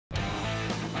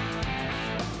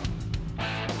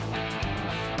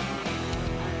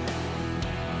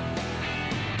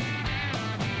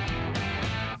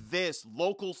This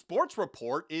local sports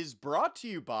report is brought to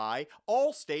you by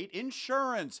Allstate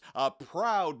Insurance, a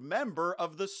proud member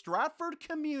of the Stratford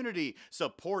community,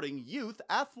 supporting youth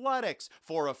athletics.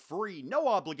 For a free,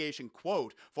 no-obligation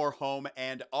quote for home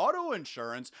and auto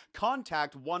insurance,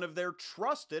 contact one of their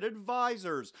trusted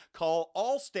advisors. Call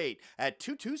Allstate at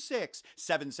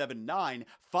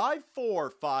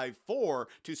 226-779-5454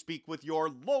 to speak with your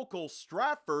local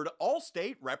Stratford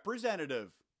Allstate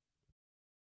representative.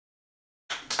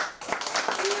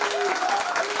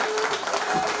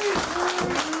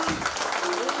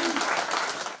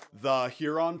 The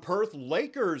Huron Perth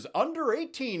Lakers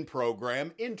Under-18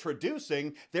 program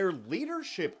introducing their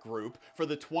leadership group for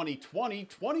the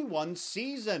 2020-21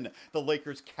 season. The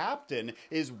Lakers captain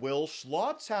is Will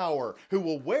Schlotzauer, who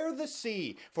will wear the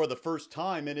C for the first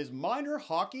time in his minor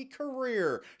hockey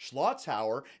career.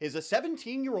 Schlotzauer is a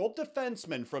 17-year-old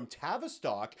defenseman from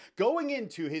Tavistock going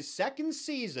into his second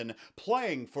season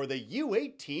playing for the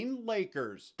U18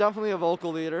 Lakers. Definitely a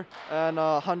vocal leader and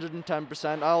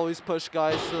 110%. I always push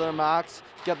guys to their max,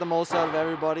 get the most out of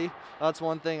everybody. That's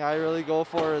one thing I really go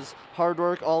for, is hard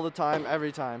work all the time,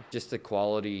 every time. Just the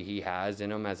quality he has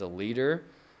in him as a leader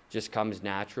just comes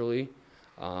naturally.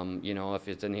 You know, if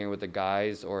it's in here with the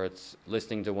guys or it's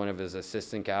listening to one of his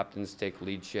assistant captains take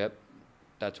leadership,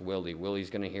 that's Willie. Willie's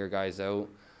going to hear guys out.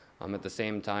 At the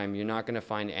same time, you're not going to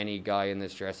find any guy in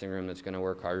this dressing room that's going to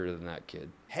work harder than that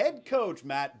kid. Head coach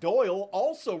Matt Doyle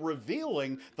also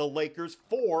revealing the Lakers'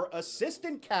 4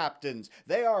 assistant captains.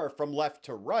 They are, from left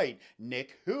to right,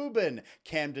 Nick Hubin,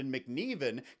 Camden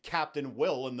McNeven, Captain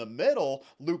Will in the middle,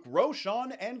 Luke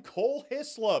Rochon, and Cole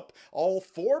Hislop. All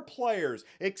 4 players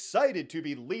excited to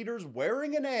be leaders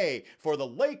wearing an A for the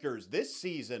Lakers this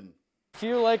season. I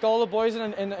feel like all the boys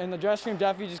in the dressing room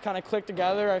definitely just kind of clicked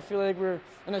together. I feel like we're,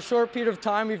 in a short period of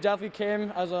time, we've definitely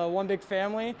came as one big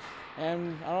family,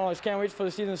 and I don't know, I just can't wait for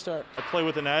the season to start. I play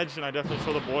with an edge, and I definitely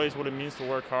show the boys what it means to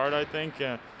work hard, I think.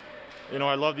 You know,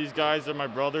 I love these guys. They're my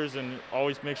brothers, and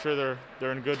always make sure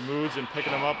they're in good moods and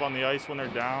picking them up on the ice when they're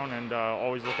down, and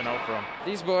always looking out for them.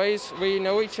 These boys, we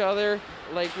know each other.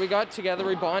 Like, we got together,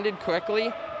 we bonded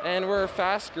quickly, and we're a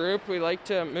fast group. We like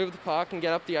to move the puck and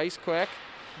get up the ice quick.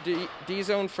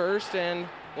 D-zone first, and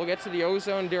we'll get to the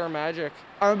O-zone, do our magic.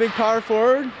 I'm a big power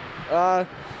forward,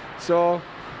 so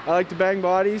I like to bang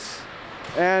bodies.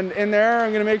 And in there,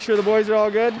 I'm going to make sure the boys are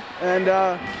all good and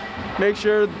make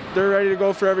sure they're ready to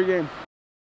go for every game.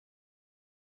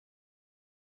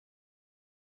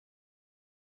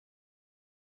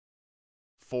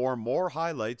 For more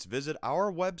highlights, visit our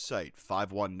website,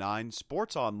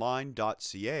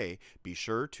 519sportsonline.ca. Be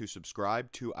sure to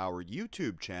subscribe to our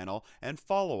YouTube channel and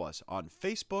follow us on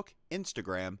Facebook,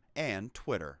 Instagram, and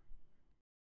Twitter.